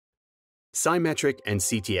Symetric and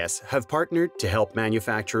CTS have partnered to help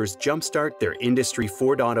manufacturers jumpstart their Industry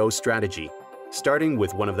 4.0 strategy, starting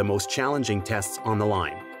with one of the most challenging tests on the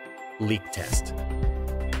line, leak test.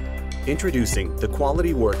 Introducing the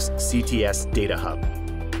QualityWorX CTS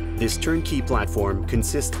DataHub. This turnkey platform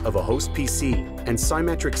consists of a host PC and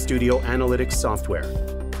Symetric Studio Analytics software.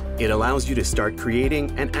 It allows you to start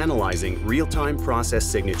creating and analyzing real-time process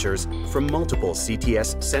signatures from multiple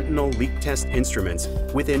CTS Sentinel leak test instruments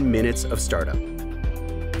within minutes of startup.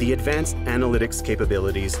 The advanced analytics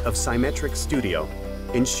capabilities of Symetric Studio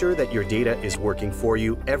ensure that your data is working for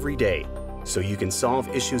you every day, so you can solve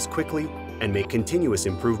issues quickly and make continuous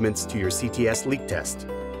improvements to your CTS leak test.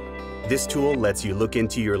 This tool lets you look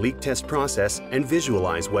into your leak test process and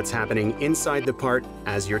visualize what's happening inside the part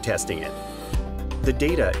as you're testing it. The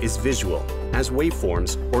data is visual, as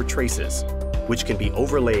waveforms or traces, which can be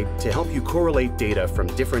overlaid to help you correlate data from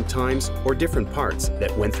different times or different parts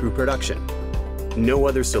that went through production. No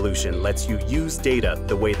other solution lets you use data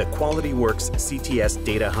the way the QualityWorX CTS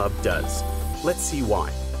DataHub does. Let's see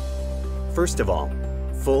why. First of all,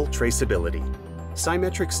 full traceability.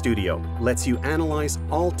 Symetric Studio lets you analyze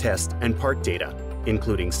all test and part data,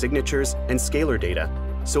 including signatures and scalar data,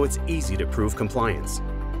 so it's easy to prove compliance.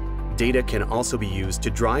 Data can also be used to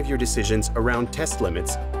drive your decisions around test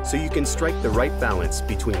limits, so you can strike the right balance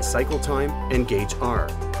between cycle time and gauge R.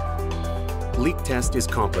 Leak test is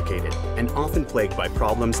complicated and often plagued by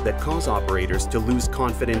problems that cause operators to lose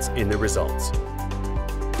confidence in the results.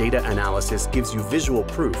 Data analysis gives you visual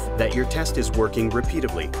proof that your test is working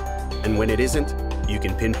repeatably, and when it isn't, you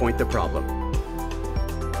can pinpoint the problem.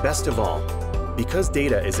 Best of all, because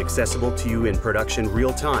data is accessible to you in production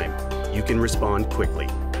real time, you can respond quickly.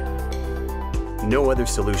 No other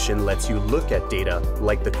solution lets you look at data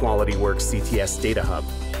like the QualityWorX CTS DataHub.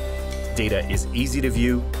 Data is easy to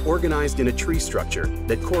view, organized in a tree structure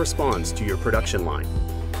that corresponds to your production line.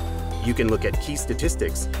 You can look at key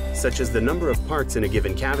statistics, such as the number of parts in a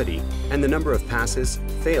given cavity and the number of passes,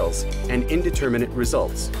 fails, and indeterminate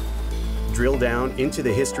results. Drill down into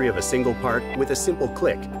the history of a single part with a simple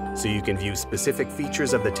click, so you can view specific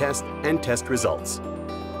features of the test and test results.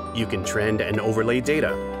 You can trend and overlay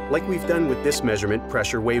data, like we've done with this measurement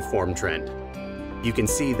pressure waveform trend. You can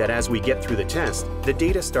see that as we get through the test, the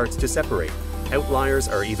data starts to separate. Outliers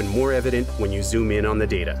are even more evident when you zoom in on the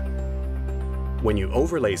data. When you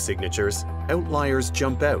overlay signatures, outliers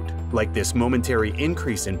jump out, like this momentary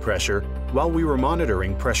increase in pressure while we were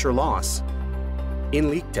monitoring pressure loss. In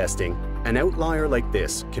leak testing, an outlier like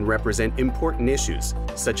this can represent important issues,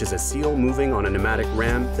 such as a seal moving on a pneumatic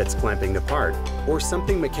ram that's clamping the part, or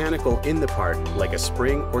something mechanical in the part, like a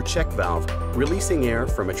spring or check valve, releasing air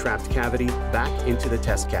from a trapped cavity back into the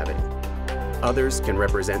test cavity. Others can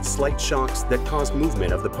represent slight shocks that cause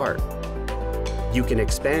movement of the part. You can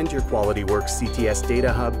expand your QualityWorX CTS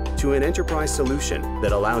DataHub to an enterprise solution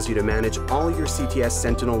that allows you to manage all your CTS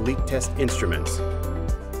Sentinel leak test instruments.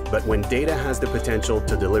 But when data has the potential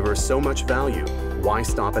to deliver so much value, why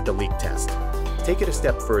stop at the leak test? Take it a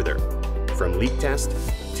step further, from leak test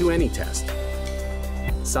to any test.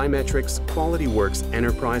 Symetric's QualityWorX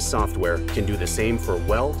enterprise software can do the same for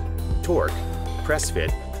weld, torque, press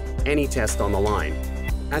fit, any test on the line,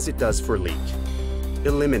 as it does for leak.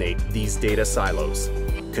 Eliminate these data silos.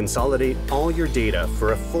 Consolidate all your data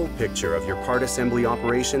for a full picture of your part assembly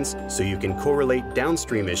operations, so you can correlate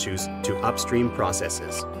downstream issues to upstream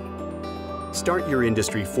processes. Start your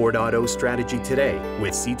Industry 4.0 strategy today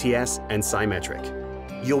with CTS and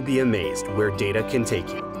Symetric. You'll be amazed where data can take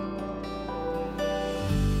you.